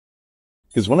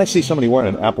Because when I see somebody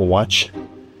wearing an Apple Watch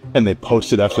and they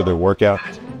post it after their workout,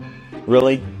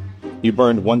 really? You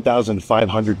burned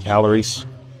 1,500 calories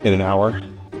in an hour?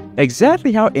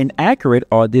 Exactly how inaccurate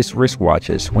are these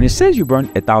wristwatches? When it says you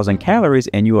burned 1,000 calories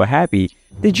and you are happy,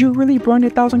 did you really burn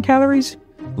 1,000 calories?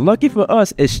 Lucky for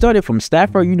us, a study from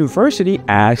Stanford University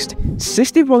asked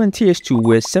 60 volunteers to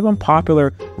wear 7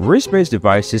 popular wrist-based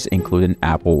devices including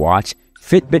Apple Watch,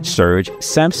 Fitbit Surge,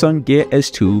 Samsung Gear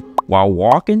S2 while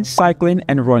walking, cycling,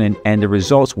 and running, and the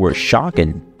results were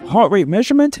shocking. Heart rate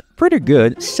measurement? Pretty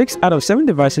good. 6 out of 7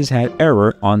 devices had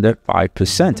error under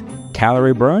 5%.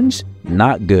 Calorie burns?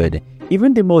 Not good.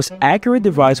 Even the most accurate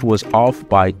device was off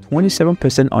by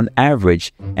 27% on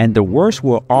average, and the worst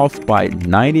were off by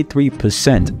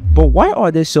 93%. But why are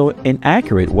they so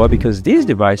inaccurate? Well, because these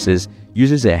devices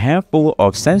uses a handful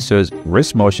of sensors,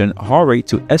 wrist motion, heart rate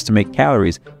to estimate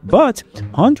calories, but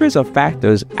hundreds of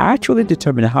factors actually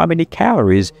determine how many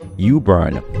calories you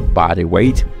burn. Body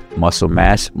weight, muscle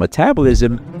mass,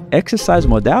 metabolism, exercise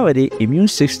modality, immune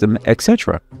system,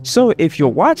 etc. So if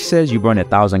your watch says you burn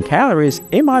 1,000 calories,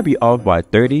 it might be off by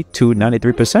 30 to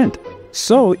 93%.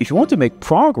 So if you want to make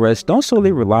progress, don't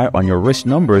solely rely on your wrist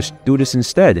numbers, do this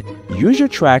instead. Use your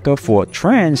tracker for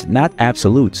trends, not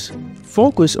absolutes.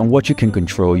 Focus on what you can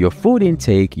control: your food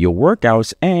intake, your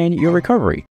workouts, and your recovery.